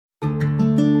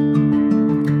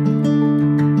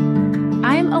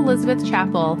Elizabeth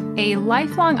Chappell, a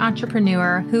lifelong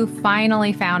entrepreneur who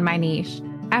finally found my niche.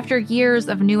 After years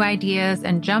of new ideas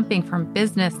and jumping from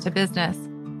business to business,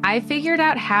 I figured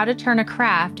out how to turn a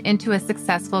craft into a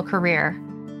successful career.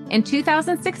 In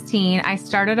 2016, I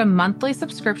started a monthly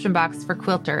subscription box for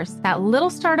quilters. That little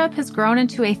startup has grown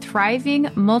into a thriving,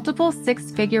 multiple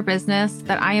six-figure business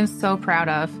that I am so proud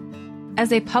of.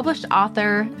 As a published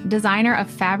author, designer of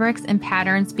fabrics and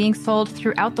patterns being sold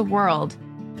throughout the world,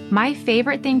 my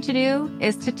favorite thing to do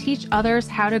is to teach others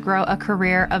how to grow a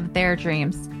career of their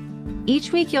dreams.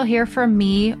 Each week, you'll hear from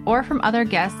me or from other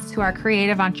guests who are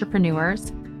creative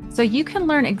entrepreneurs, so you can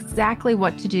learn exactly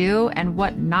what to do and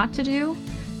what not to do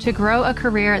to grow a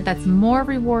career that's more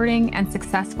rewarding and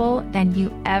successful than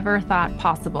you ever thought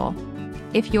possible.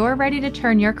 If you're ready to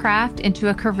turn your craft into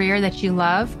a career that you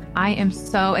love, I am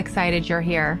so excited you're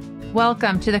here.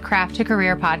 Welcome to the Craft to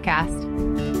Career podcast.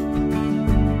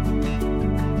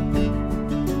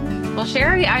 Well,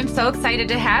 Sherri, I'm so excited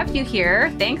to have you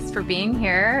here. Thanks for being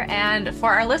here. And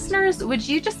for our listeners, would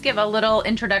you just give a little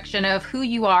introduction of who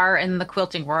you are in the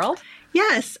quilting world?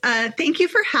 Yes. Thank you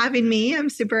for having me. I'm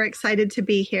super excited to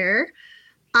be here.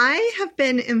 I have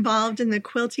been involved in the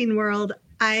quilting world,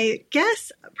 I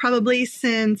guess, probably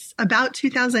since about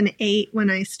 2008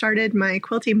 when I started my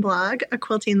quilting blog, A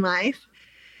Quilting Life.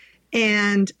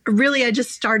 And really, I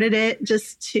just started it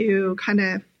just to kind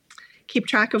of keep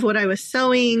track of what I was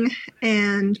sewing.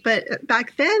 But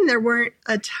back then there weren't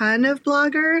a ton of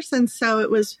bloggers. And so it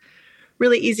was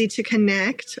really easy to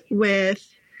connect with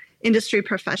industry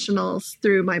professionals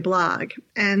through my blog.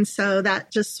 And so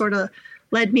that just sort of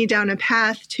led me down a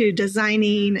path to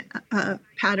designing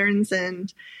patterns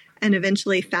and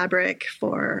eventually fabric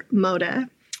for Moda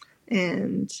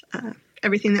and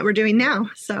everything that we're doing now.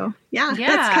 So yeah,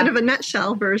 that's kind of a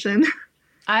nutshell version.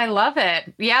 I love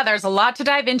it. Yeah, there's a lot to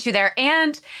dive into there.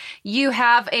 And you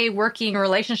have a working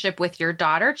relationship with your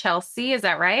daughter, Chelsea. Is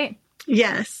that right?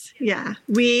 Yes. Yeah.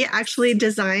 We actually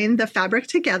designed the fabric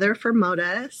together for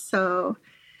Moda. So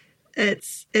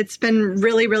it's been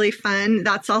really, really fun.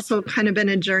 That's also kind of been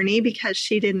a journey because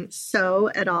she didn't sew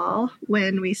at all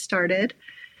when we started.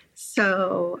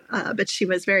 So, but she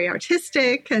was very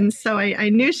artistic. And so I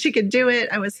knew she could do it.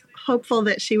 I was hopeful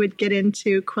that she would get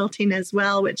into quilting as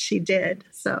well, which she did.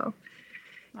 So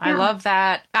I love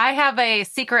that. I have a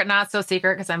secret, not so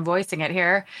secret, because I'm voicing it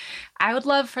here. I would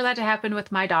love for that to happen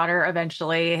with my daughter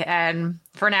eventually. And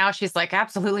for now, she's like,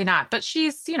 absolutely not. But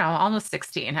she's, almost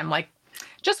 16. I'm like,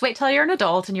 just wait till you're an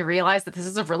adult and you realize that this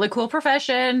is a really cool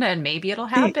profession and maybe it'll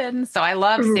happen. So I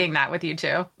love seeing that with you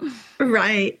too.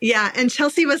 Right. Yeah. And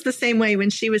Chelsea was the same way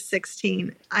when she was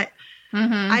 16.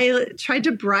 I tried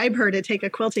to bribe her to take a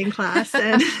quilting class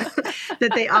and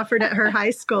that they offered at her high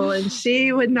school, and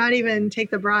she would not even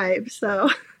take the bribe. So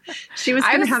she was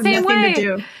going to have nothing to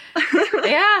do.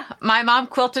 Yeah. My mom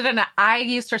quilted and I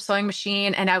used her sewing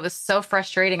machine, and I was so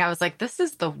frustrating. I was like, this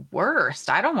is the worst.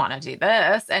 I don't want to do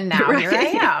this. And now here I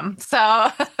am. So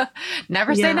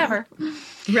never say never.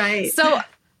 Right. So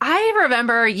I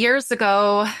remember years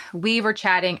ago, we were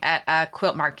chatting at a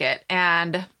quilt market,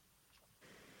 and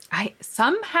I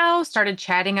somehow started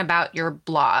chatting about your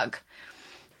blog.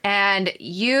 And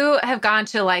you have gone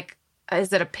to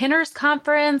is it a pinners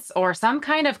conference or some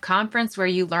kind of conference where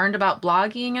you learned about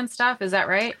blogging and stuff? Is that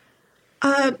right?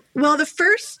 Well, the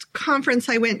first conference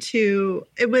I went to,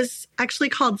 it was actually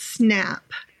called Snap.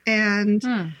 And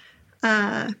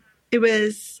they're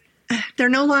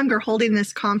no longer holding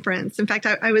this conference. In fact,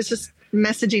 I was just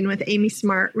messaging with Amy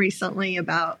Smart recently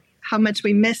about how much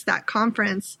we missed that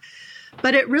conference.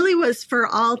 But it really was for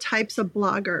all types of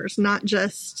bloggers, not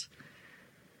just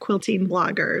quilting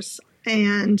bloggers.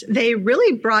 And they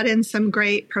really brought in some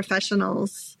great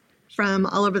professionals from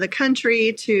all over the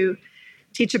country to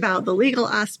teach about the legal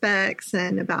aspects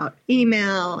and about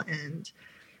email and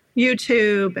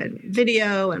YouTube and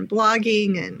video and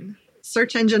blogging and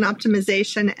search engine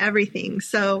optimization, everything.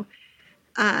 So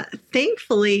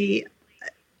thankfully,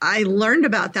 I learned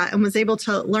about that and was able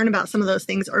to learn about some of those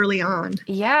things early on.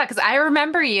 Yeah, because I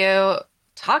remember you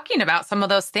talking about some of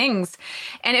those things,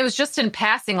 and it was just in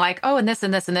passing, like, oh, and this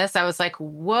and this and this. I was like,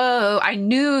 whoa, I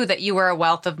knew that you were a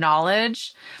wealth of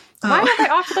knowledge. Why don't they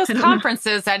offer those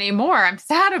conferences anymore? I'm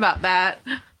sad about that.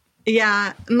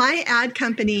 Yeah, my ad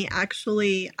company,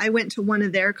 actually, I went to one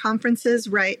of their conferences,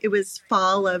 right? It was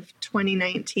fall of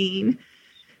 2019.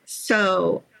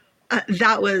 So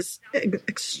that was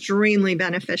extremely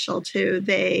beneficial too.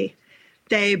 They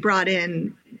brought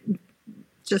in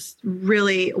just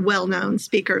really well-known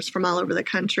speakers from all over the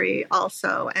country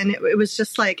also. And it was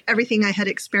just like everything I had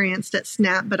experienced at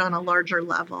Snap, but on a larger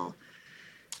level.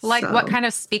 Like what kind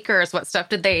of speakers? What stuff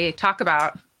did they talk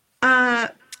about? Uh,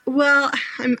 well,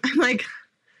 I'm like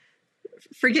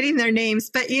forgetting their names,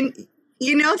 but you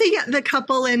know the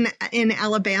couple in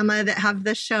Alabama that have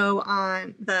the show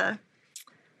on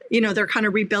they're kind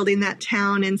of rebuilding that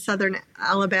town in southern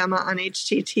Alabama on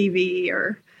HGTV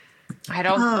or I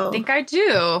don't think I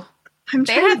do. I'm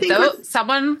They trying had to think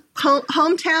someone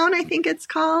Hometown, I think it's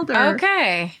called. Or,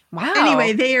 okay. Wow.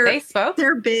 Anyway, they spoke.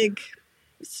 They're big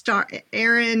star.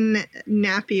 Erin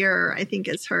Napier, I think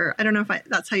is her. I don't know if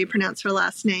that's how you pronounce her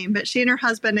last name, but she and her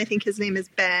husband, I think his name is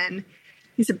Ben.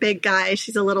 He's a big guy.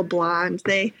 She's a little blonde.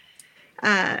 They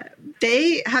have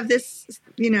this,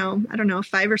 I don't know,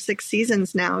 5 or 6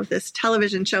 seasons now of this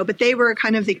television show, but they were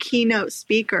kind of the keynote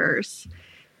speakers.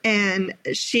 And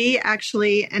she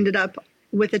actually ended up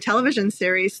with a television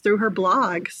series through her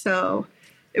blog. So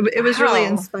it was really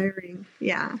inspiring.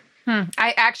 Yeah.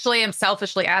 I actually am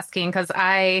selfishly asking because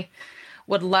I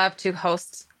would love to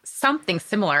host something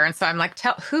similar. And so I'm like,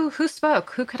 who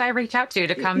spoke? Who could I reach out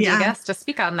to come be a guest to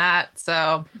speak on that?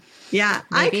 So yeah,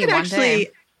 I could actually,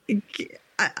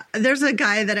 there's a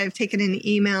guy that I've taken an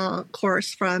email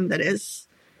course from that is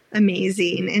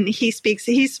amazing. And he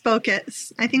spoke at,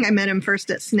 I think I met him first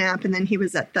at Snap, and then he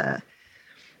was at the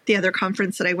other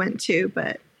conference that I went to,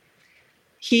 but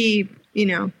he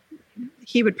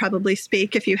would probably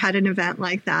speak if you had an event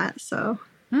like that. So,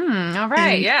 all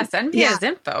right. Yeah. Send me his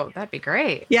info. That'd be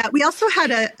great. Yeah. We also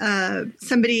had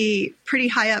somebody pretty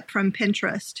high up from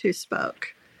Pinterest who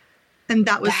spoke, and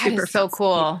that was super so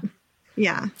cool.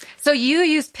 Yeah. So you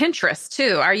use Pinterest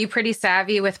too. Are you pretty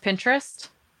savvy with Pinterest?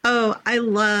 Oh, I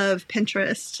love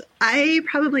Pinterest. I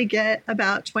probably get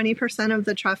about 20% of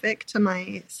the traffic to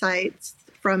my sites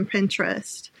from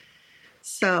Pinterest.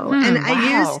 So, and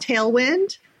I use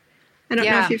Tailwind. I don't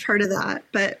know if you've heard of that,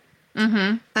 but,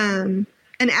 and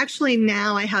actually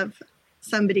now I have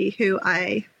somebody who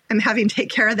I'm having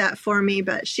take care of that for me,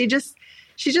 but she just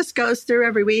goes through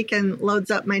every week and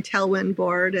loads up my Tailwind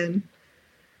board, and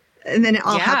then it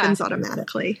all happens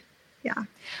automatically. Yeah.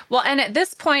 Well, and at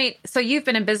this point, so you've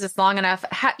been in business long enough,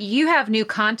 you have new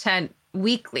content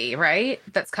weekly, right?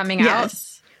 That's coming out?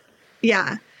 Yes.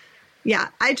 Yeah. Yeah.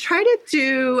 I try to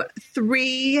do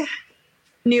 3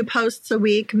 new posts a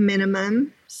week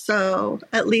minimum. So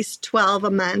at least 12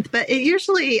 a month, but it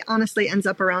usually honestly ends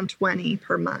up around 20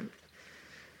 per month.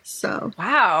 So.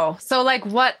 Wow. So like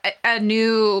what, a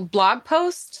new blog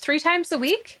post 3 times a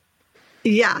week?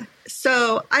 Yeah.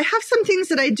 So I have some things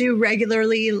that I do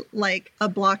regularly, like a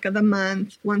block of the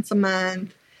month, once a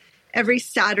month. Every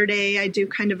Saturday, I do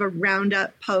kind of a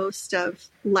roundup post of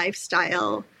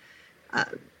lifestyle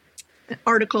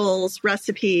articles,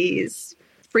 recipes,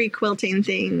 free quilting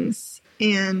things.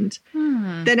 And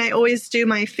then I always do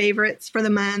my favorites for the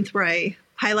month, where I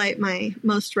highlight my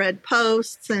most read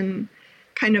posts and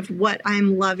kind of what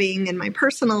I'm loving in my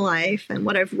personal life and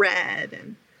what I've read.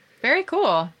 And very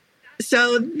cool.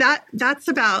 So that's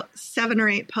about 7 or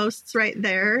 8 posts right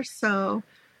there. So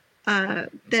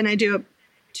then I do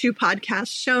 2 podcast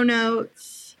show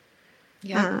notes.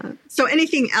 Yeah. So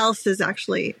anything else is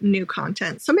actually new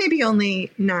content. So maybe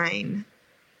only 9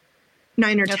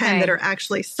 or 10 that are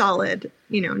actually solid,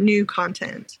 new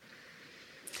content.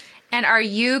 And are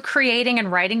you creating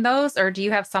and writing those, or do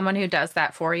you have someone who does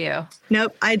that for you?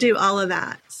 Nope, I do all of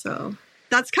that. So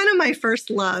that's kind of my first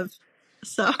love.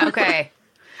 So okay.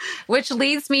 Which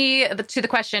leads me to the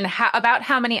question, about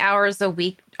how many hours a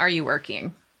week are you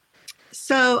working?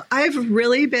 So I've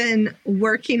really been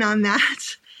working on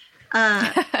that.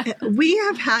 We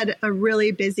have had a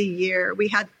really busy year. We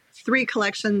had 3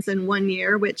 collections in 1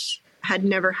 year, which had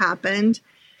never happened.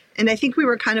 And I think we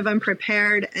were kind of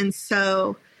unprepared. And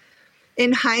so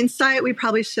in hindsight, we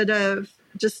probably should have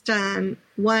just done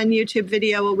 1 YouTube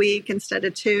video a week instead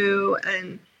of 2.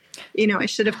 And I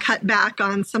should have cut back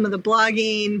on some of the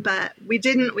blogging, but we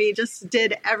didn't. We just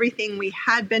did everything we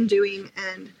had been doing.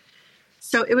 And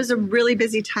so it was a really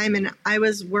busy time, and I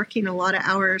was working a lot of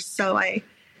hours. So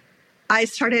I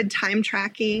started time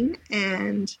tracking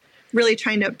and really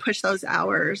trying to push those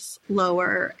hours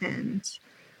lower, and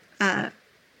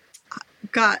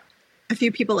got a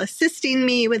few people assisting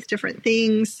me with different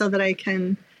things so that I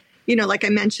can, like I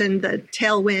mentioned, the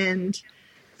Tailwind,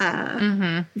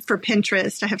 for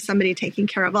Pinterest. I have somebody taking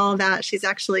care of all of that. She's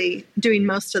actually doing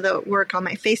most of the work on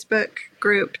my Facebook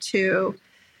group too.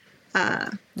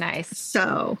 Nice.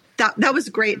 So that was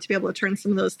great to be able to turn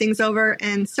some of those things over.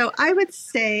 And so I would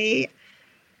say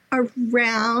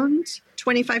around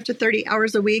 25 to 30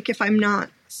 hours a week if I'm not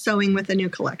sewing with a new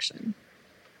collection.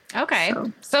 Okay.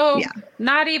 So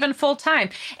not even full time.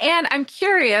 And I'm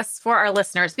curious for our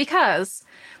listeners, because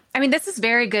I mean, this is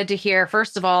very good to hear.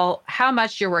 First of all, how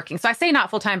much you're working. So I say not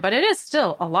full time, but it is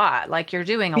still a lot. Like you're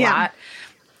doing a Yeah. lot.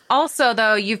 Also,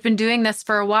 though, you've been doing this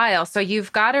for a while. So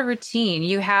you've got a routine.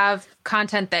 You have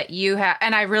content that you have.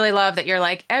 And I really love that you're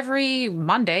like, every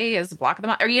Monday is block of the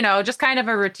month, or, just kind of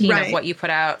a routine of what you put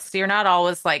out. So you're not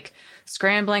always like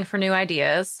scrambling for new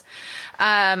ideas.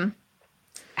 No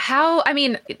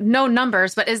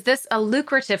numbers, but is this a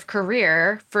lucrative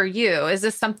career for you? Is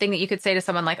this something that you could say to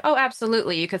someone like, oh,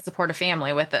 absolutely, you could support a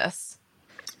family with this?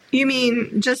 You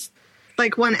mean just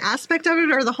like one aspect of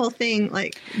it or the whole thing,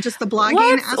 like just the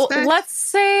blogging aspect?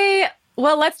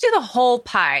 Let's do the whole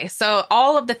pie. So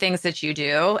all of the things that you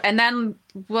do, and then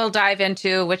we'll dive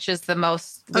into which is the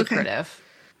most lucrative. Okay.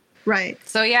 Right.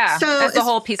 So yeah, so that's the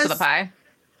whole piece of the pie.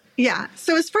 Yeah.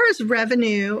 So as far as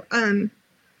revenue,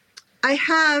 I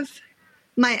have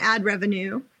my ad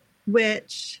revenue,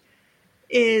 which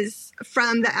is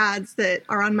from the ads that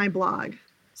are on my blog.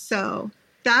 So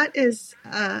that is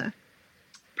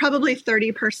probably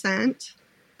 30%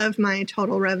 of my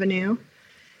total revenue.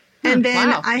 And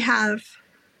then I have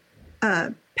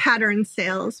pattern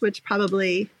sales, which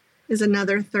probably is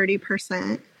another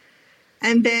 30%.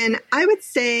 And then I would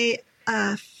say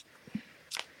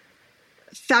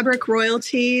fabric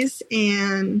royalties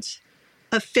and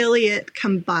affiliate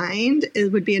combined,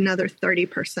 it would be another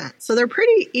 30%. So they're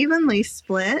pretty evenly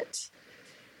split.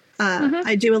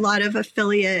 I do a lot of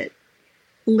affiliate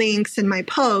links in my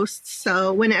posts.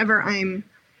 So whenever I'm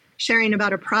sharing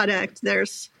about a product,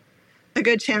 there's a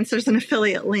good chance there's an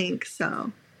affiliate link.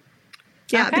 So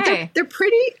yeah, but they're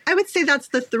pretty, I would say that's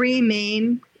the three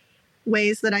main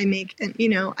ways that I make. And,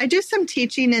 I do some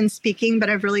teaching and speaking, but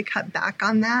I've really cut back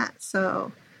on that.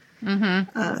 So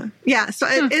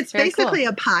it's basically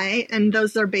a pie, and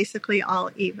those are basically all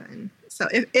even. So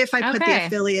if I put the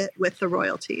affiliate with the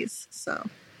royalties, so.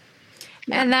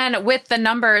 Yeah. And then with the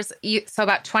numbers, so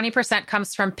about 20%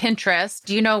 comes from Pinterest.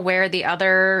 Do you know where the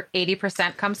other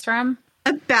 80% comes from?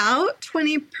 About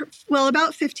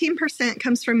 15%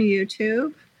 comes from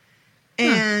YouTube.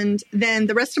 And then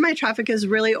the rest of my traffic is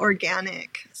really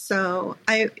organic. So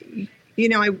I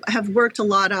have worked a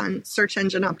lot on search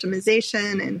engine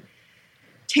optimization and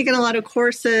taken a lot of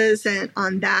courses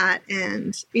on that,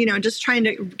 and, just trying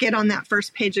to get on that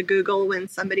first page of Google when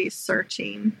somebody's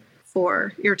searching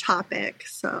for your topic.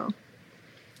 So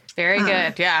very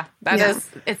good. Yeah.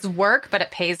 It's work, but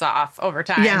it pays off over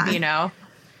time,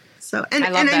 So,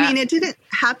 I mean, it didn't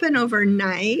happen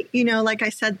overnight, like I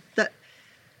said,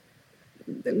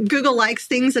 Google likes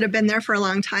things that have been there for a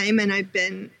long time, and I've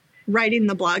been writing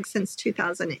the blog since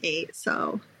 2008.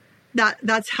 So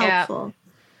that's helpful.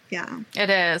 Yeah, it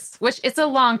is, which it's a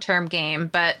long-term game,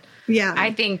 but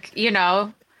I think,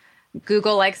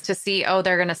 Google likes to see,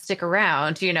 they're going to stick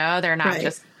around, they're not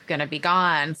just going to be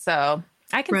gone. So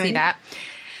I can see that.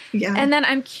 Yeah. And then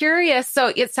I'm curious.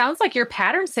 So it sounds like your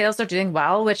pattern sales are doing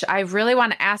well, which I really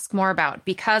want to ask more about,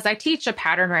 because I teach a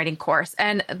pattern writing course.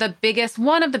 And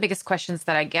one of the biggest questions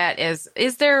that I get is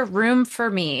there room for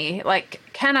me? Like,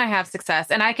 can I have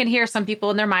success? And I can hear some people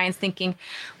in their minds thinking,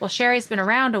 well, Sherri's been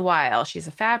around a while. She's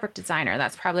a fabric designer.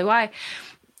 That's probably why.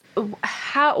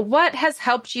 What has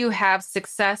helped you have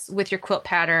success with your quilt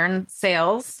pattern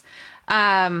sales?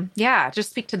 Just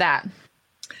speak to that.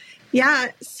 Yeah.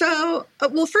 So,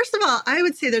 first of all, I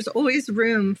would say there's always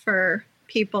room for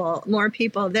more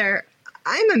people there.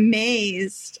 I'm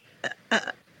amazed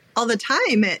all the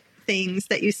time at things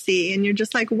that you see, and you're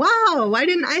just like, wow, why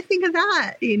didn't I think of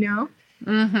that?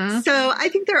 Mm-hmm. So I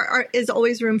think there is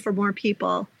always room for more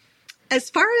people. As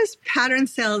far as pattern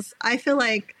sales, I feel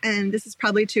like, and this is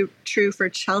probably true for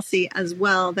Chelsea as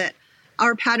well, that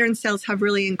our pattern sales have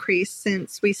really increased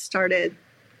since we started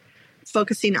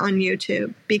focusing on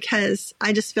YouTube, because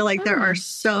I just feel like there are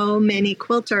so many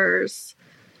quilters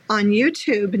on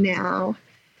YouTube now.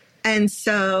 And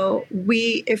so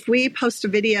if we post a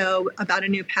video about a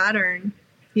new pattern,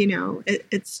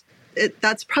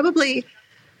 that's probably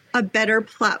a better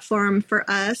platform for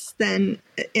us than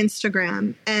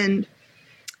Instagram. And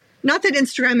not that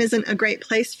Instagram isn't a great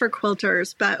place for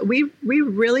quilters, but we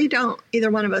really don't, either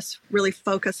one of us really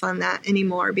focus on that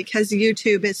anymore, because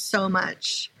YouTube is so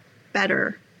much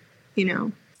better,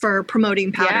 for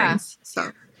promoting patterns. So,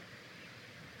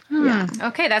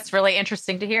 Okay, that's really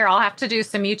interesting to hear. I'll have to do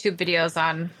some YouTube videos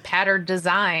on pattern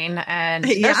design, and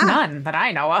there's none that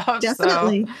I know of.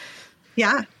 Definitely. So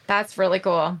yeah. That's really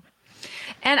cool.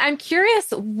 And I'm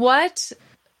curious, what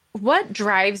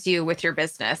drives you with your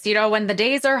business? When the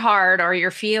days are hard, or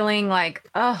you're feeling like,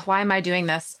 oh, why am I doing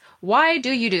this? Why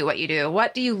do you do what you do?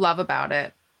 What do you love about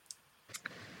it?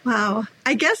 Wow.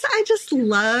 I guess I just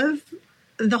love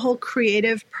the whole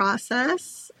creative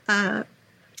process. I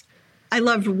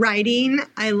love writing.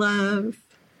 I love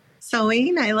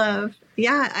sewing.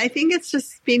 I think it's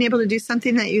just being able to do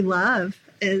something that you love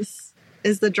is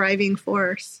the driving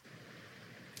force.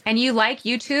 And you like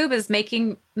YouTube, is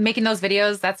making those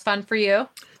videos? That's fun for you?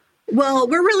 Well,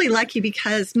 we're really lucky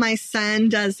because my son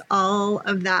does all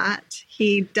of that.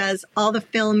 He does all the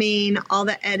filming, all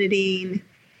the editing.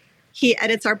 He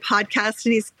edits our podcast,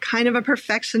 and he's kind of a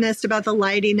perfectionist about the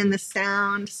lighting and the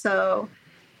sound. So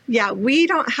yeah, we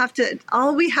don't have to,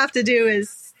 all we have to do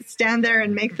is stand there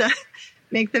and make the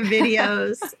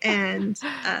videos and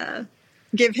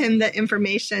give him the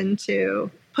information to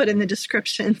put in the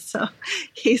description. So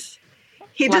he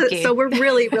does it. So we're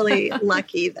really, really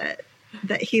lucky that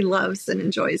he loves and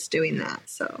enjoys doing that.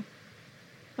 So.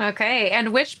 Okay.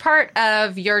 And which part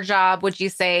of your job would you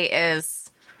say is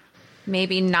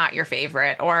maybe not your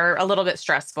favorite or a little bit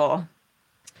stressful?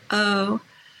 Oh,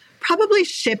 probably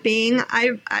shipping.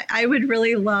 I would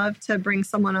really love to bring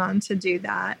someone on to do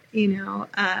that.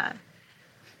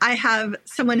 I have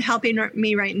someone helping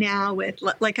me right now with,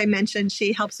 like I mentioned,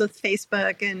 she helps with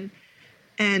Facebook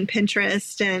and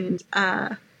Pinterest, and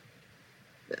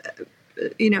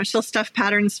she'll stuff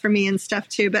patterns for me and stuff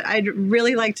too. But I'd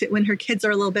really like to, when her kids are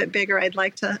a little bit bigger, I'd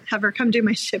like to have her come do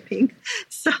my shipping.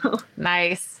 So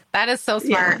nice. That is so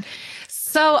smart. Yeah.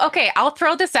 So, okay, I'll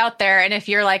throw this out there. And if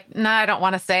you're like, nah, I don't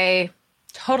want to say,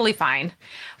 totally fine.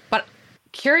 But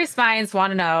curious minds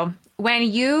want to know, when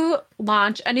you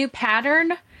launch a new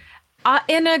pattern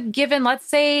in a given, let's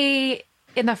say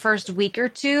in the first week or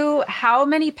two, how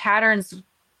many patterns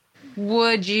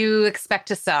would you expect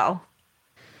to sell?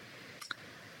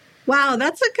 Wow,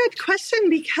 that's a good question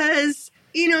because,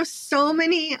 so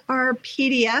many are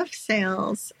PDF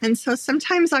sales. And so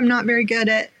sometimes I'm not very good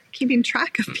at keeping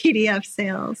track of PDF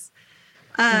sales.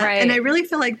 Right. And I really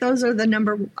feel like those are the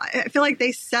number. I feel like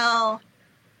they sell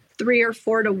 3 or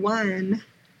 4 to 1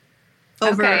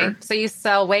 over. Okay. So you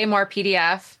sell way more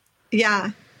PDF.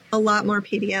 Yeah, a lot more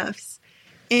PDFs.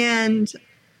 And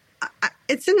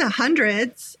it's in the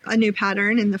hundreds, a new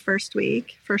pattern in the first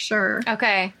week, for sure.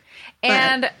 Okay.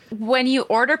 And when you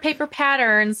order paper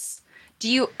patterns,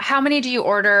 how many do you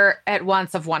order at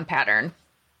once of one pattern?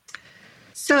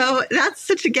 So that's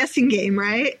such a guessing game,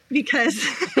 right? Because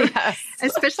yes.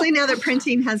 Especially now that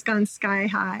printing has gone sky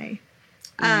high.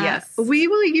 Yes. We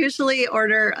will usually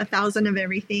order 1,000 of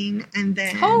everything, and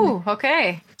then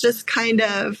okay. Just kind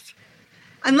of,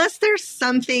 unless there's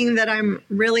something that I'm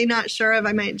really not sure of,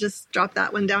 I might just drop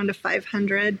that one down to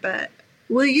 500. But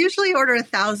we'll usually order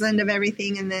 1,000 of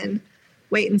everything and then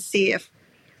wait and see if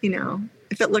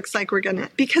it looks like we're gonna,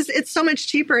 because it's so much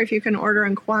cheaper if you can order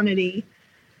in quantity.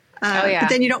 But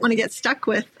then you don't want to get stuck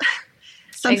with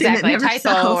something that never typo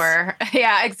sells.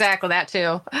 Exactly, that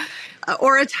too.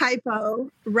 Or a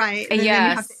typo, right? And then you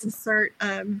have to insert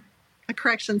a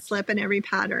correction slip in every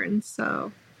pattern.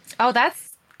 So,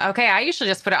 that's okay. I usually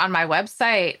just put it on my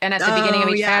website, and at the beginning of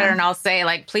each pattern, I'll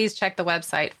say please check the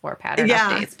website for pattern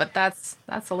updates. But that's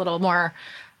a little more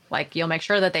like you'll make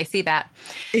sure that they see that.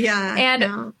 Yeah.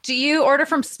 And do you order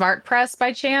from Smart Press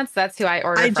by chance? That's who I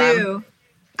order from.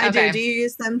 I do. Do you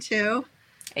use them too?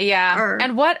 Yeah.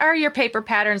 And what are your paper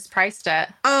patterns priced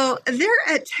at? Oh, they're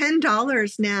at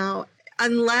 $10 now,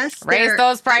 unless raise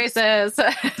those prices.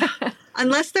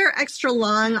 Unless they're extra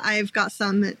long, I've got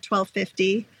some at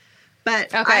 $12.50.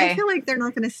 But I feel like they're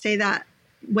not going to stay that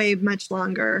way much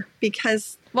longer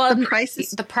because the price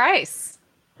is the price.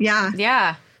 Yeah.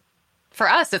 Yeah. For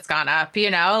us, it's gone up, we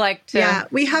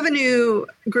have a new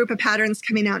group of patterns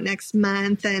coming out next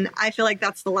month, and I feel like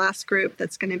that's the last group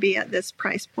that's going to be at this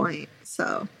price point.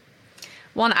 So,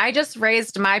 well, and I just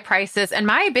raised my prices, and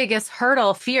my biggest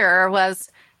fear was,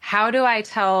 how do I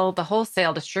tell the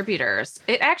wholesale distributors?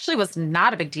 It actually was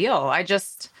not a big deal. I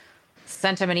just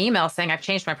sent them an email saying I've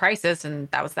changed my prices, and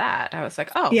that was that. I was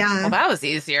like, well, that was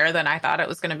easier than I thought it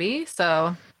was going to be.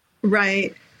 So,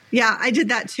 right. Yeah, I did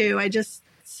that too. I just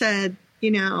said,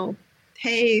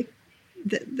 hey,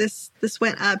 this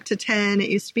went up to 10. It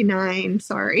used to be 9.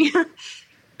 Sorry.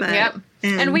 But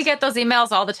and we get those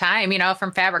emails all the time,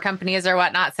 from fabric companies or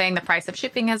whatnot, saying the price of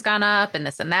shipping has gone up and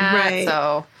this and that. Right.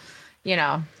 So,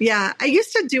 Yeah, I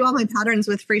used to do all my patterns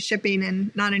with free shipping,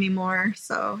 and not anymore.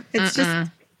 So it's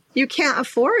just, you can't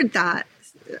afford that.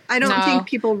 I don't think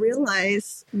people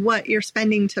realize what you're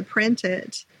spending to print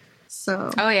it.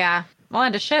 So. Oh, yeah. Well,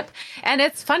 and to ship. And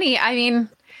it's funny. I mean,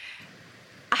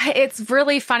 it's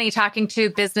really funny talking to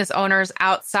business owners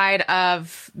outside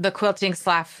of the quilting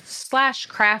slash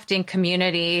crafting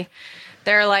community.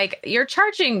 They're like, you're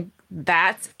charging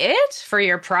that's it for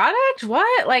your product?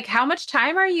 What? Like, how much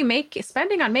time are you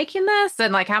spending on making this?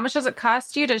 And like, how much does it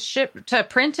cost you to ship, to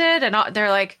print it? And all, they're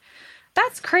like,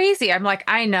 that's crazy. I'm like,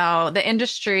 I know the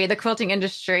industry, the quilting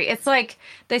industry. It's like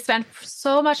they spend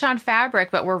so much on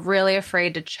fabric, but we're really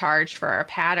afraid to charge for our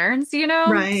patterns, you know?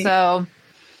 Right. So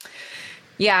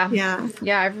yeah. Yeah.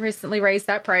 Yeah. I've recently raised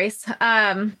that price.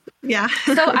 Yeah.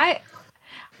 So I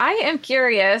am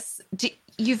curious.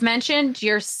 You've mentioned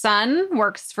your son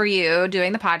works for you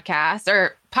doing the podcast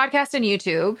and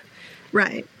YouTube,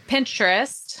 Right.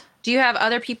 Pinterest. Do you have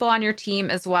other people on your team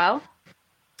as well?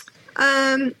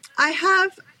 I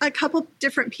have a couple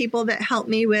different people that help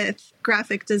me with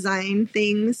graphic design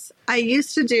things. I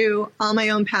used to do all my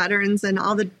own patterns and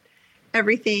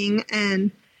everything.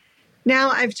 And now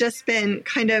I've just been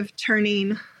kind of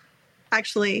turning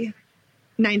actually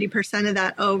 90% of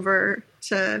that over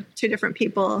to two different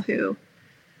people who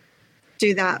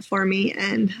do that for me.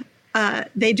 And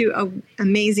they do an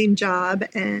amazing job.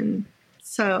 And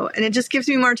it just gives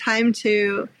me more time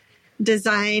to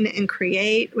design and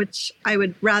create, which I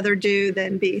would rather do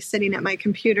than be sitting at my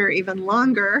computer even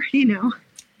longer, you know?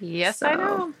 Yes, so, I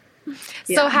know.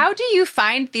 Yeah. So how do you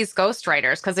find these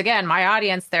ghostwriters? Because again, my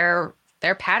audience, they're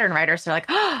pattern writers. They're like,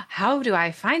 oh, how do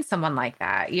I find someone like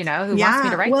that, you know, who wants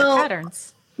me to write the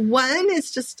patterns? One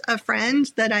is just a friend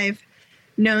that I've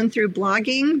known through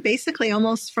blogging, basically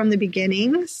almost from the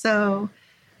beginning. So,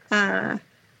 and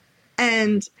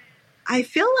I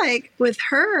feel like with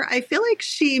her,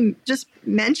 she just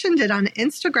mentioned it on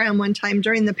Instagram one time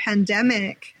during the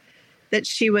pandemic that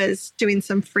she was doing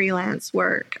some freelance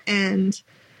work. And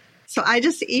so I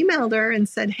just emailed her and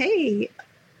said, hey,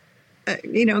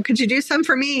 could you do some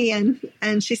for me?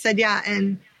 And she said, yeah.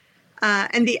 And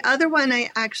the other one I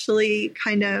actually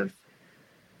kind of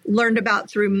learned about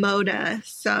through Moda.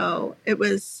 So it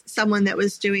was someone that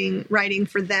was doing writing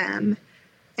for them.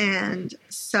 And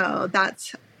so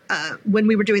that's when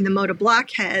we were doing the Moda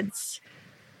blockheads,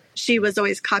 she was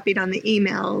always copied on the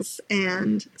emails.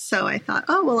 And so I thought,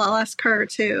 oh, well, I'll ask her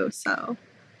too. So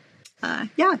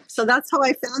so that's how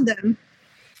I found them.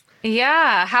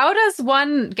 Yeah. How does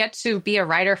one get to be a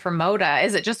writer for Moda?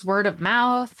 Is it just word of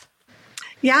mouth?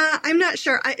 Yeah, I'm not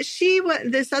sure.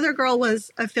 This other girl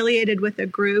was affiliated with a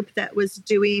group that was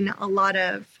doing a lot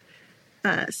of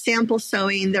sample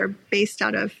sewing. They're based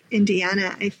out of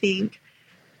Indiana, I think.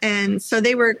 And so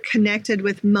they were connected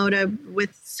with Moda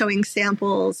with sewing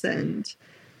samples. And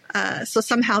so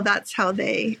somehow that's how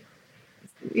they,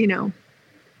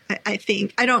 I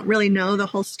think. I don't really know the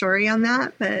whole story on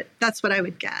that, but that's what I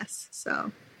would guess.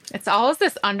 So it's always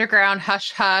this underground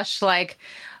hush hush, like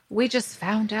we just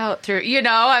found out through,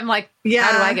 I'm like,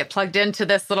 how do I get plugged into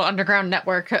this little underground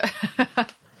network?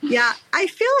 Yeah, I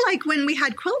feel like when we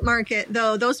had Quilt Market,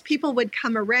 though, those people would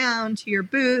come around to your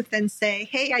booth and say,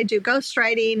 hey, I do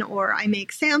ghostwriting or I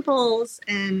make samples.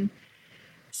 And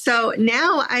so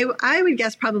now I would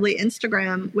guess probably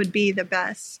Instagram would be the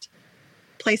best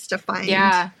place to find.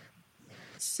 Yeah.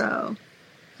 So.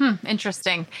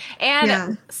 Interesting.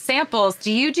 And samples,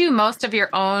 do you do most of your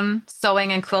own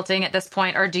sewing and quilting at this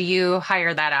point, or do you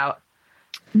hire that out?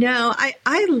 No,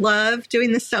 I love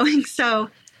doing the sewing.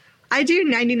 So I do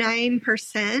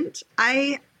 99%.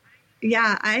 I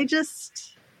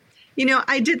just,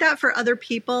 I did that for other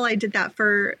people. I did that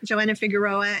for Joanna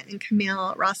Figueroa and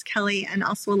Camille Ross Kelly, and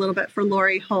also a little bit for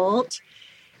Lori Holt.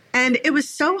 And it was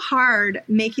so hard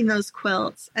making those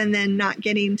quilts and then not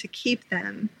getting to keep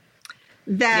them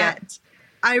that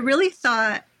I really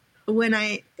thought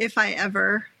if I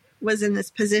ever was in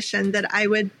this position, that I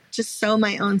would just sew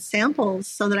my own samples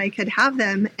so that I could have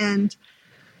them. And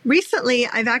recently,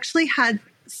 I've actually had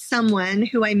someone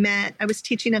who I met. I was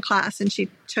teaching a class and she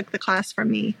took the class from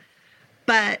me.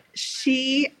 But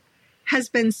she has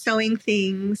been sewing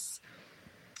things.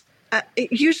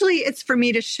 Usually it's for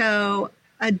me to show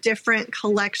a different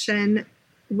collection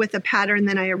with a pattern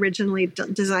than I originally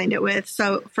designed it with.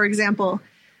 So, for example,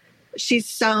 she's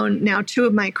sewn now 2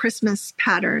 of my Christmas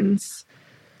patterns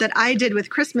that I did with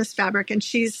Christmas fabric, and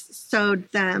she's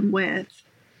sewed them with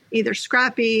either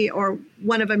scrappy, or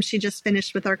one of them she just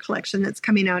finished with our collection that's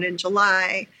coming out in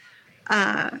July.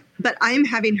 But I'm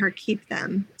having her keep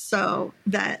them so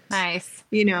that, nice.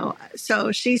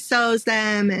 So she sews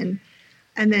them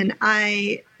and then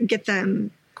I get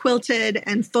them quilted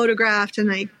and photographed,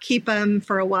 and I keep them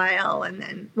for a while. And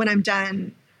then when I'm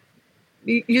done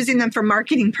using them for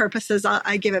marketing purposes,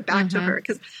 I give it back to her,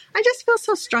 because I just feel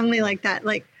so strongly like that.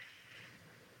 Like,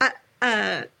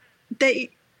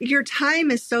 your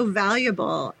time is so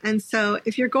valuable. And so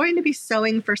if you're going to be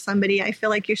sewing for somebody, I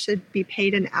feel like you should be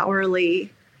paid an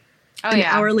hourly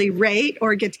rate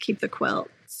or get to keep the quilt.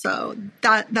 So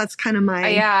that's kind of my...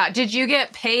 Yeah. Did you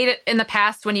get paid in the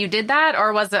past when you did that?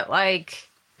 Or was it like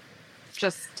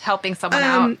just helping someone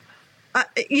out?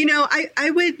 I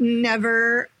would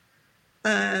never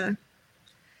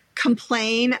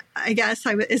complain, I guess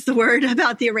is the word,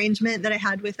 about the arrangement that I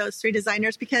had with those 3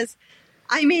 designers, because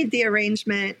I made the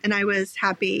arrangement and I was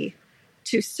happy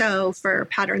to sew for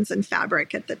patterns and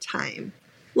fabric at the time.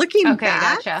 Looking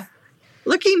back,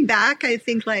 I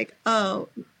think like, oh,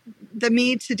 the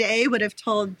me today would have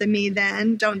told the me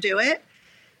then, don't do it,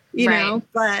 you know,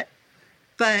 but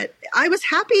I was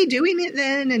happy doing it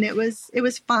then, and it was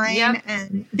fine.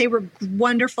 And they were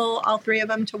wonderful, all 3 of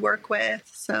them, to work with.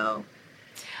 So,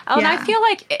 and I feel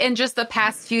like in just the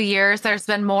past few years, there's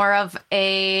been more of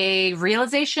a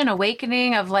realization,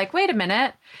 awakening of like, wait a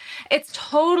minute, it's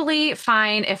totally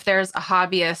fine if there's a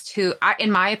hobbyist who,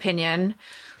 in my opinion,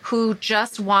 who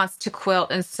just wants to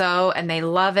quilt and sew and they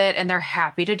love it and they're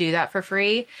happy to do that for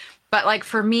free. But like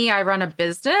for me, I run a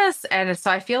business. And so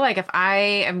I feel like if I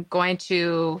am going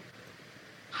to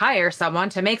hire someone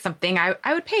to make something,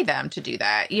 I would pay them to do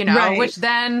that, you know, which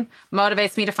then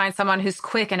motivates me to find someone who's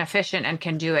quick and efficient and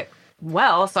can do it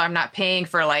well. So I'm not paying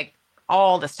for like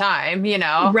all this time, you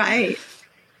know? Right.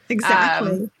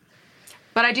 Exactly.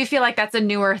 But I do feel like that's a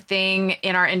newer thing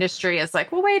in our industry. Is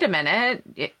like, well, wait a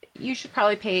minute. You should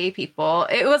probably pay people.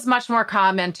 It was much more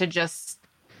common to just,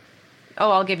 oh,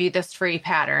 I'll give you this free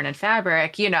pattern and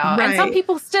fabric, you know. And some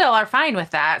people still are fine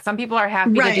with that. Some people are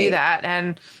happy to do that.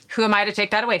 And who am I to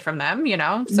take that away from them, you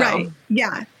know? So.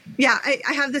 Yeah. Yeah.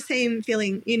 I have the same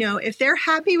feeling, you know, if they're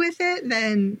happy with it,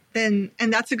 then,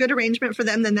 and that's a good arrangement for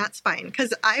them, then that's fine.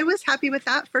 Because I was happy with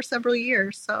that for several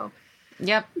years. So,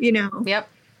 you know.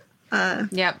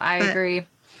 I agree.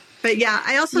 But yeah,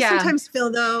 I also sometimes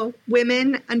feel, though,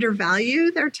 women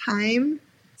undervalue their time.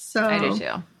 So I do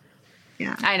too.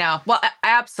 Yeah. I know. Well,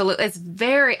 absolutely. It's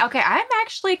very, okay. I'm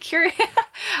actually curious.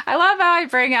 I love how I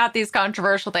bring out these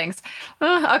controversial things.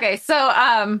 Okay. So,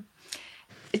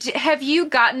 have you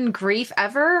gotten grief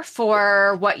ever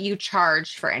for what you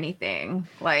charge for anything?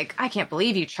 Like, I can't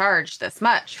believe you charge this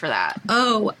much for that.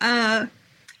 Oh,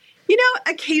 you know,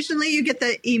 occasionally you get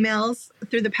the emails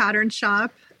through the pattern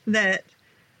shop that,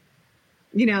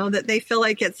 you know, that they feel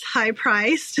like it's high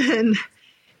priced, and,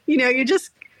 you know,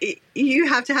 you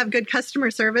have to have good customer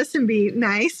service and be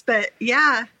nice. But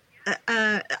yeah,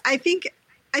 I think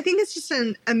it's just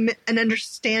an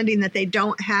understanding that they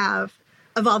don't have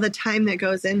of all the time that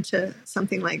goes into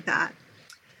something like that.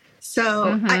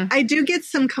 So I do get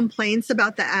some complaints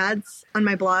about the ads on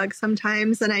my blog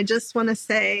sometimes. And I just want to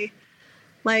say,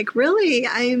 like, really,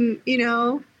 I'm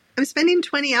spending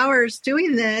 20 hours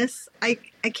doing this. I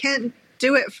can't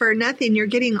do it for nothing. You're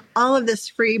getting all of this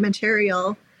free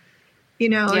material, you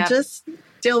know, just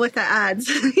deal with the ads,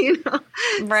 you know?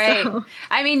 Right. So.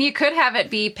 I mean, you could have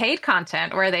it be paid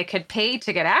content where they could pay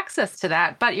to get access to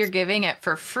that, but you're giving it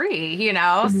for free, you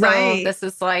know? So this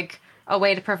is like a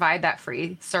way to provide that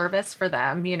free service for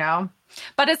them, you know?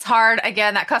 But it's hard,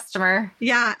 again, that customer.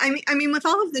 Yeah. I mean, with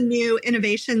all of the new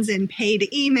innovations in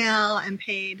paid email and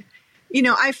paid, you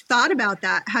know, I've thought about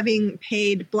that, having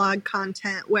paid blog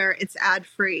content where it's ad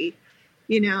free,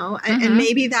 you know, and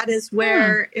maybe that is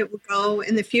where it will go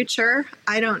in the future.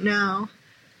 I don't know.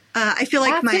 I feel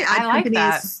like my ad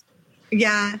companies,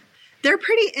 they're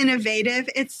pretty innovative.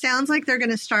 It sounds like they're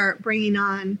going to start bringing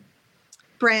on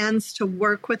brands to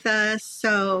work with us.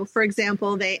 So, for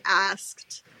example, they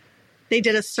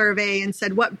did a survey and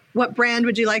said, what brand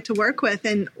would you like to work with?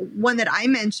 And one that I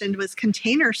mentioned was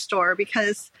Container Store,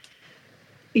 because,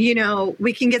 you know,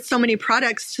 we can get so many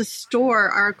products to store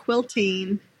our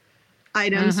quilting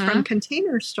items from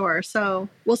Container Store. So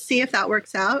we'll see if that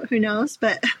works out. Who knows?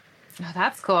 But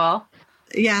that's cool.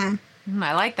 Yeah.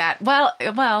 I like that. Well,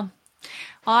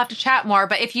 I'll have to chat more.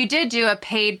 But if you did do a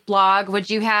paid blog, would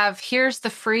you have, here's the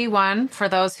free one for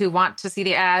those who want to see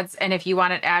the ads, and if you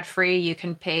want it ad free, you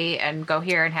can pay and go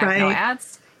here and have no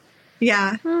ads?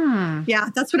 Yeah. Yeah,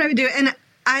 that's what I would do. And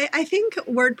I think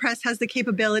WordPress has the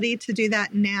capability to do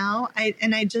that now.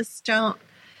 I just don't,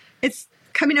 it's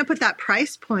coming up with that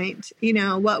price point. You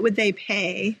know, what would they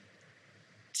pay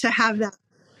to have that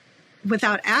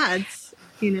without ads?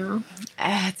 You know,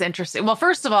 it's interesting. Well,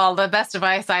 first of all, the best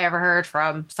advice I ever heard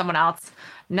from someone else,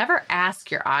 never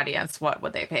ask your audience what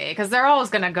would they pay, because they're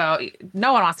always going to go,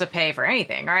 no one wants to pay for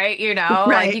anything, right? You know,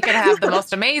 like you could have the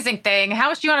most amazing thing. How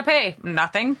much do you want to pay?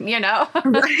 Nothing, you know?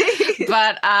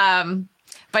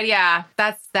 But yeah,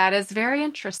 that is very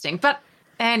interesting. But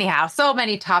anyhow, so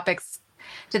many topics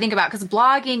to think about, because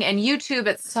blogging and YouTube,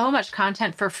 it's so much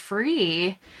content for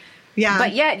free. Yeah.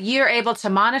 But yet you're able to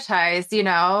monetize, you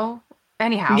know.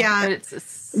 Anyhow, it's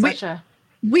such a...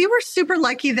 We were super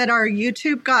lucky that our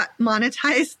YouTube got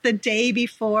monetized the day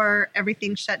before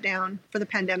everything shut down for the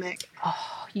pandemic.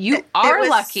 Oh, you are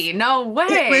lucky. No way.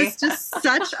 It was just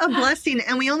such a blessing.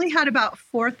 And we only had about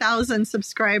 4,000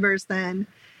 subscribers then.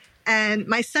 And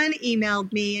my son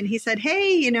emailed me and he said,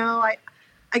 hey,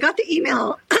 I got the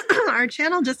email. Our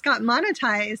channel just got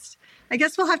monetized. I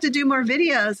guess we'll have to do more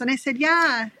videos. And I said,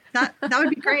 yeah, that would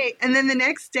be great. And then the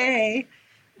next day,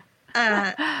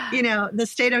 the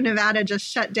state of Nevada just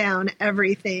shut down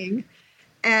everything.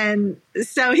 And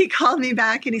so he called me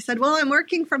back and he said, well, I'm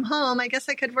working from home. I guess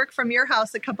I could work from your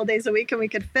house a couple days a week and we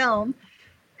could film.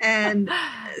 And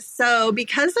so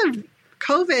because of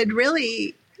COVID,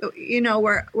 really,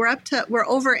 we're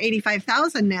over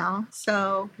 85,000 now.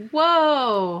 So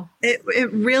whoa,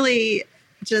 it really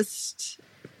just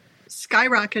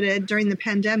skyrocketed during the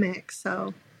pandemic.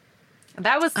 So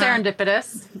that was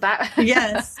serendipitous.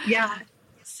 Yes. Yeah.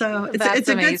 So it's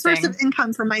a good source of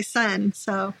income for my son.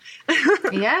 So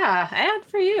yeah. And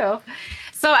for you.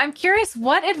 So I'm curious,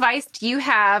 what advice do you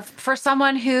have for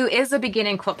someone who is a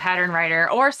beginning quilt pattern writer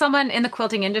or someone in the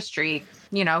quilting industry,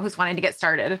 who's wanting to get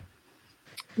started?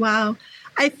 Wow.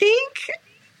 I think,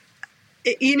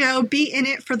 be in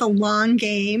it for the long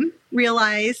game.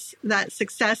 Realize that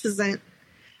success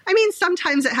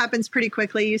sometimes it happens pretty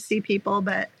quickly. You see people,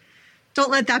 but don't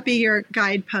let that be your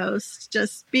guidepost.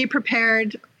 Just be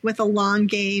prepared with a long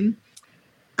game.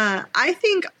 I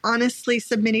think, honestly,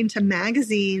 submitting to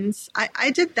magazines,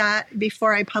 I did that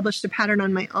before I published a pattern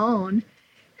on my own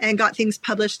and got things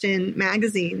published in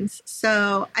magazines.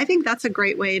 So I think that's a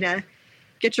great way to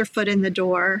get your foot in the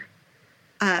door.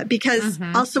 Because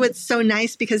also it's so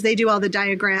nice because they do all the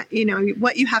diagram,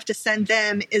 what you have to send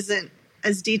them isn't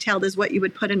as detailed as what you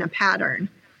would put in a pattern.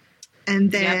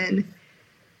 And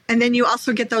then you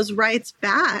also get those rights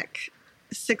back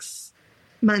 6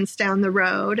 months down the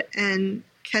road and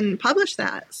can publish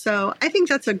that. So I think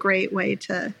that's a great way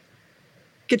to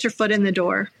get your foot in the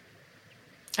door.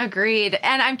 Agreed.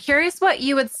 And I'm curious what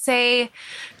you would say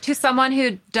to someone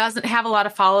who doesn't have a lot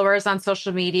of followers on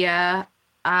social media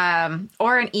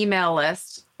or an email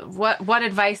list. What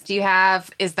advice do you have?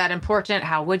 Is that important?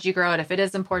 How would you grow it if it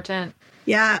is important?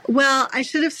 Yeah, well, I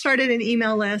should have started an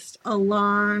email list a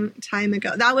long time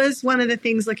ago. That was one of the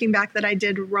things looking back that I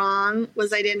did wrong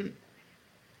was I didn't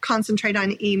concentrate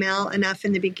on email enough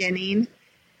in the beginning.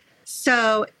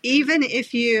 So even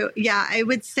if I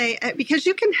would say, because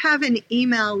you can have an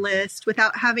email list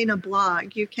without having a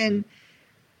blog. You can,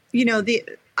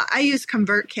 I use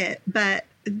ConvertKit, but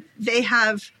they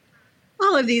have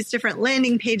all of these different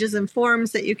landing pages and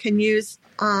forms that you can use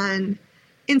on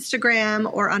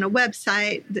Instagram or on a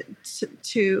website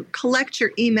to collect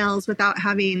your emails without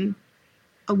having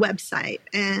a website.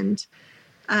 And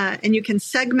you can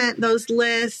segment those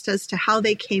lists as to how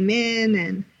they came in.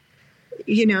 And,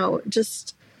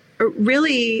 just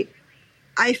really,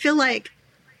 I feel like,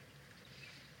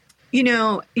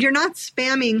 you're not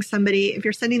spamming somebody if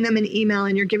you're sending them an email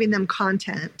and you're giving them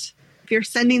content. If you're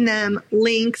sending them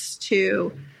links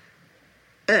to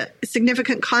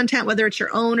significant content, whether it's your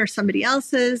own or somebody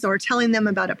else's, or telling them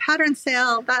about a pattern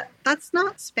sale, that's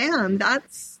not spam.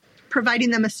 That's providing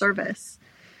them a service.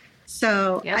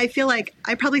 So I feel like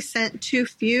I probably sent too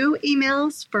few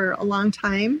emails for a long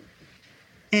time.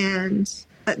 And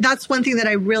that's one thing that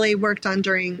I really worked on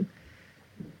during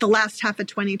the last half of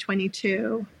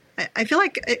 2022. I feel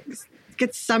like it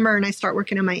gets summer and I start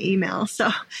working on my email. So,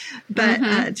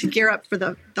 but to gear up for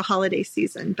the holiday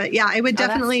season. But yeah, I would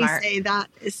definitely say that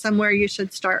is somewhere you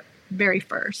should start very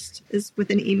first, is with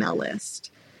an email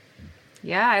list.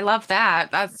 Yeah, I love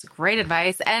that. That's great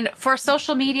advice. And for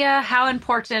social media, how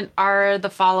important are the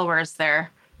followers there?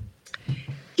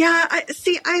 Yeah,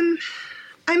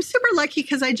 I'm super lucky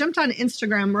because I jumped on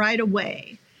Instagram right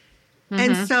away.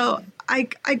 And so I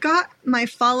got my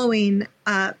following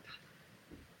up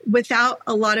without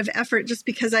a lot of effort just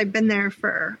because I've been there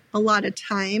for a lot of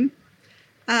time.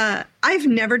 I've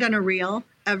never done a reel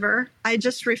ever. I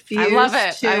just refuse. I love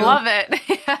it. I love it.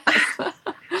 Yes.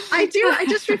 I do. I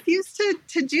just refuse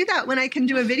to do that when I can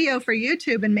do a video for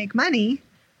YouTube and make money.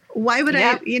 Why would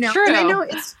I, true. And I know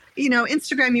it's,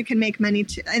 Instagram, you can make money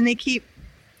too. And they keep,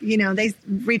 they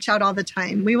reach out all the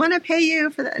time. We want to pay you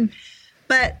for that.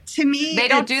 But to me, they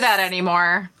don't do that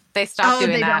anymore. They stopped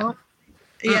doing that. Don't?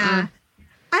 Yeah.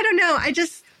 I don't know.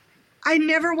 I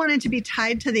never wanted to be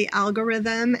tied to the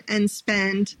algorithm and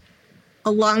spend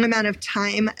a long amount of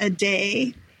time a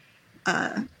day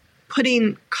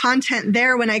putting content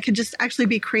there when I could just actually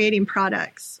be creating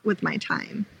products with my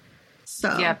time.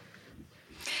 So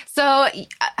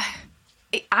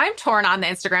I'm torn on the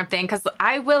Instagram thing because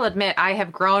I will admit I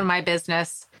have grown my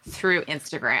business through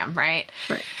Instagram, right?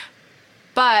 Right.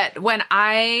 But when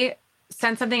I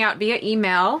send something out via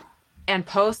email and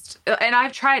post, and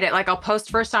I've tried it, like I'll post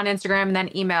first on Instagram and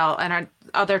then email, and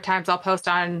other times I'll post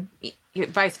on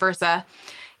vice versa.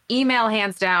 Email,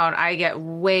 hands down, I get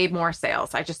way more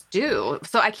sales. I just do.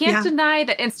 So I can't deny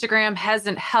that Instagram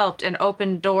hasn't helped and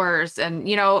opened doors, and,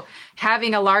 you know,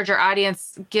 having a larger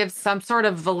audience gives some sort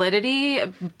of validity,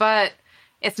 but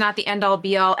it's not the end all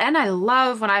be all. And I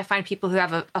love when I find people who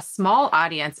have a small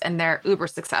audience and they're uber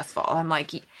successful. I'm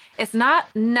like, it's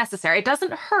not necessary. It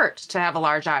doesn't hurt to have a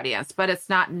large audience, but it's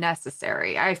not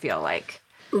necessary, I feel like.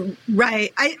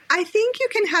 Right. I think you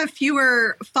can have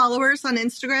fewer followers on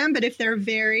Instagram, but if they're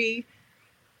very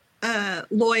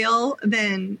loyal,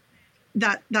 then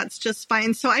that's just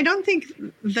fine. So I don't think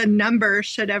the number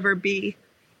should ever be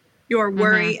your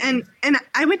worry. And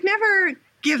I would never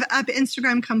give up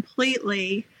Instagram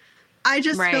completely. I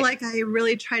just feel like I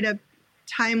really try to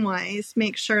time-wise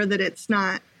make sure that it's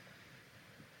not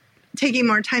taking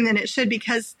more time than it should,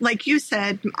 because like you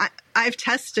said, I've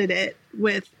tested it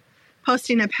with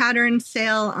posting a pattern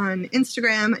sale on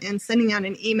Instagram and sending out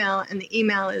an email, and the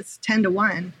email is 10 to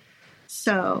 1.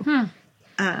 So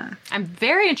I'm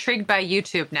very intrigued by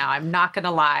YouTube now. I'm not going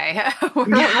to lie.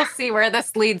 We'll see where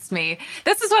this leads me.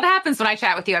 This is what happens when I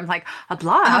chat with you. I'm like, a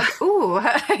blog? Ooh,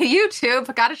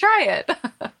 YouTube, got to try it.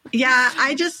 Yeah,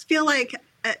 I just feel like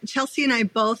Chelsea and I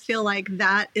both feel like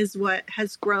that is what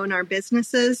has grown our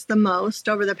businesses the most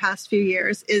over the past few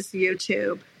years is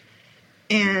YouTube.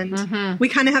 And we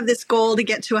kind of have this goal to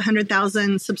get to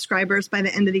 100,000 subscribers by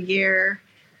the end of the year.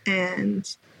 And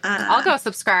I'll go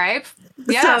subscribe.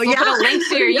 Yeah, so, we'll put a link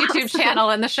to your YouTube channel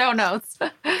in the show notes.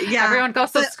 Yeah, everyone go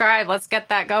subscribe. Let's get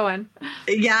that going.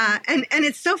 Yeah, and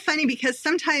it's so funny because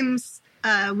sometimes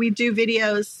we do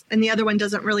videos and the other one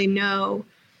doesn't really know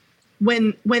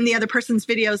when the other person's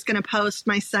video is going to post.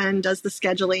 My son does the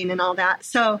scheduling and all that.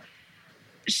 So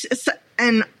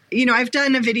and you know, I've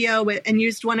done a video and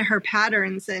used one of her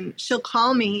patterns, and she'll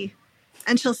call me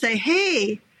and she'll say,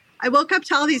 "Hey, I woke up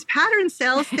to all these pattern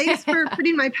sales. Thanks for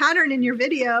putting my pattern in your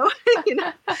video." You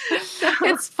know? So.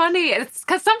 It's funny. It's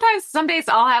because sometimes some days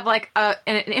I'll have like an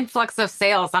influx of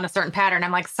sales on a certain pattern.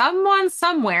 I'm like, someone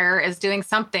somewhere is doing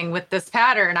something with this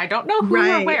pattern. I don't know who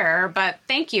or where, but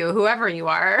thank you, whoever you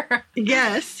are.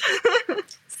 Yes.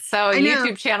 So a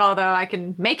YouTube channel, though, I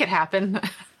can make it happen.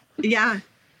 Yeah.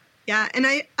 Yeah. And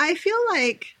I feel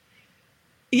like,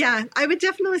 yeah, I would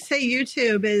definitely say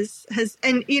YouTube has,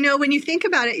 and you know, when you think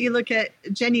about it, you look at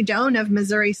Jenny Doan of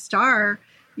Missouri Star,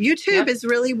 YouTube is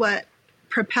really what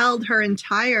propelled her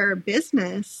entire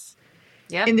business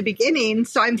in the beginning.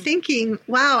 So I'm thinking,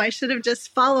 wow, I should have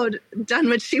just done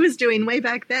what she was doing way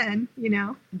back then, you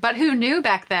know. But who knew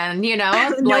back then, you know?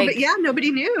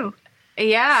 Nobody knew.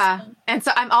 Yeah. And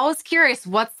so I'm always curious,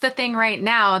 what's the thing right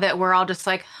now that we're all just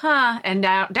like, huh? And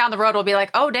down the road, we'll be like,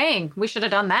 oh, dang, we should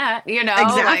have done that. You know,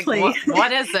 exactly. Like,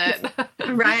 what is it?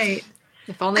 Right.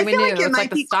 If only we knew. Like it might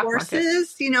like be courses.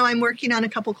 Market. You know, I'm working on a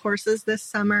couple courses this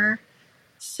summer.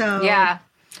 So yeah.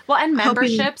 Well, and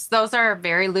memberships, those are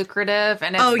very lucrative.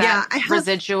 And it's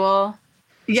residual.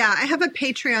 Yeah. I have a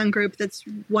Patreon group that's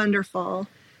wonderful.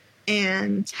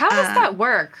 And how does that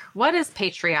work? What is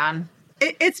Patreon?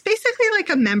 It's basically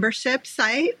like a membership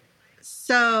site.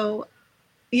 So,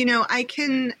 you know, I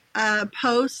can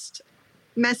post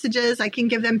messages. I can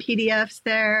give them PDFs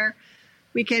there.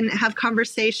 We can have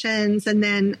conversations. And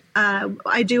then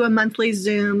I do a monthly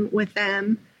Zoom with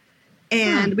them.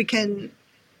 And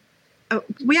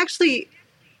we actually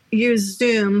use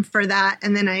Zoom for that.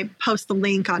 And then I post the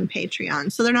link on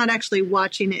Patreon. So they're not actually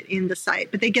watching it in the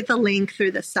site, but they get the link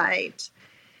through the site.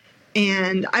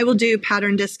 And I will do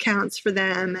pattern discounts for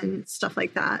them and stuff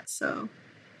like that. So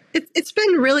it's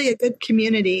been really a good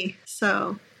community.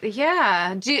 So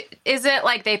yeah. Is it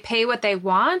like they pay what they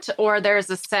want, or there's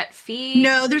a set fee?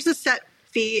 No, there's a set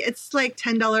fee. It's like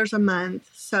 $10 a month.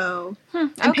 So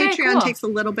and Patreon takes a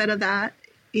little bit of that,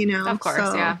 you know. Of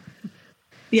course, yeah.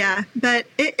 Yeah, but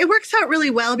it works out really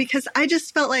well because I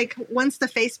just felt like once the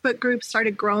Facebook group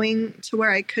started growing to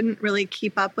where I couldn't really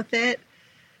keep up with it,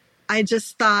 I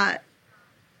just thought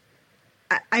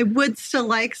I would still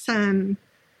like some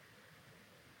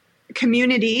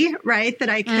community, right, that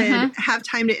I could have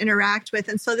time to interact with.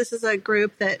 And so this is a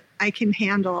group that I can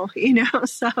handle, you know,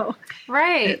 so.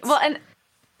 Right. Well, and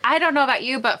I don't know about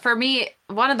you, but for me,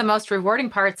 one of the most rewarding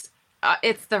parts,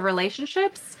 it's the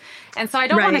relationships. And so I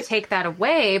don't want to take that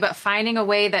away, but finding a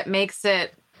way that makes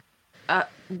it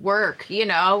work, you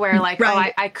know, where like,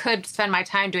 I could spend my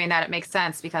time doing that. It makes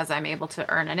sense because I'm able to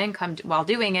earn an income while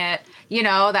doing it, you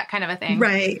know, that kind of a thing.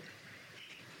 Right.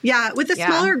 Yeah. With a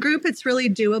smaller group, it's really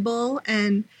doable.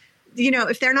 And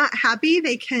if they're not happy,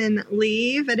 they can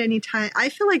leave at any time. I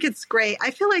feel like it's great. I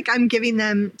feel like I'm giving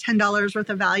them $10 worth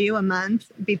of value a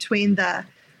month between the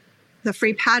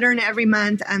free pattern every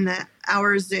month and the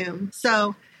hour Zoom.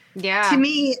 So to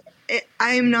me,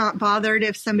 I'm not bothered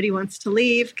if somebody wants to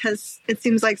leave because it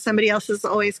seems like somebody else is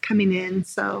always coming in.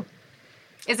 So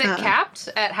is it capped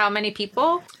at how many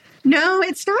people? No,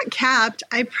 it's not capped.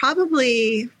 I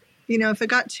probably, if it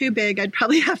got too big, I'd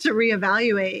probably have to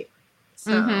reevaluate.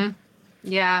 So.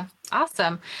 Yeah.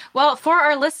 Awesome. Well, for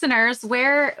our listeners,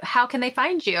 how can they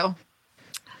find you?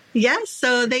 Yes.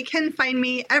 So they can find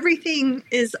me. Everything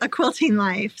is A Quilting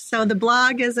Life. So the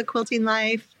blog is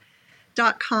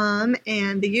aquiltinglife.com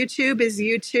and the YouTube is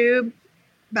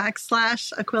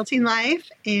YouTube.com/A Quilting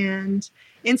Life, and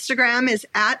Instagram is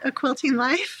at A Quilting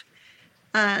Life.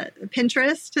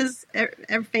 Pinterest is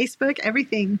Facebook,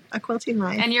 everything, A Quilting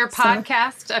Life. And your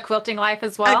podcast, A Quilting Life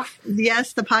as well?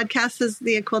 Yes, the podcast is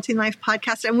the A Quilting Life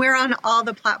podcast. And we're on all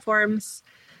the platforms,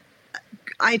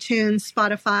 iTunes,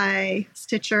 Spotify,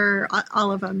 Stitcher,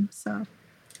 all of them. So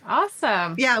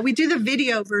awesome. Yeah, we do the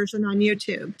video version on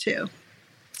YouTube too.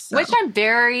 So. Which I'm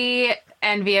very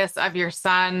envious of your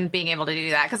son being able to do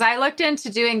that, because I looked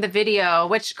into doing the video,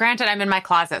 which granted I'm in my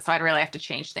closet, so I'd really have to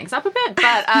change things up a bit,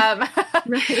 but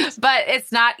right. But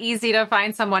it's not easy to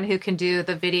find someone who can do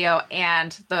the video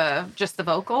and just the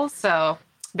vocals. So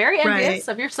very envious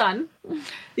of your son.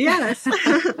 Yes.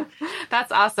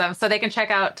 That's awesome. So they can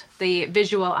check out the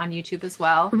visual on YouTube as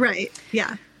well. Right.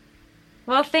 Yeah.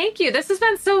 Well, thank you. This has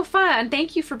been so fun.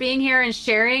 Thank you for being here and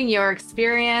sharing your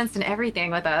experience and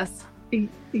everything with us.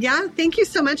 Yeah, thank you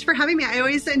so much for having me. I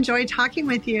always enjoy talking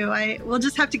with you. We'll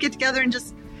just have to get together and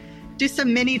just do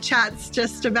some mini chats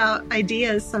just about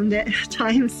ideas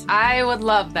sometimes. I would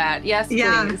love that. Yes,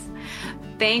 please.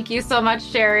 Thank you so much,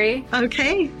 Sherri.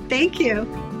 Okay, thank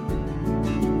you.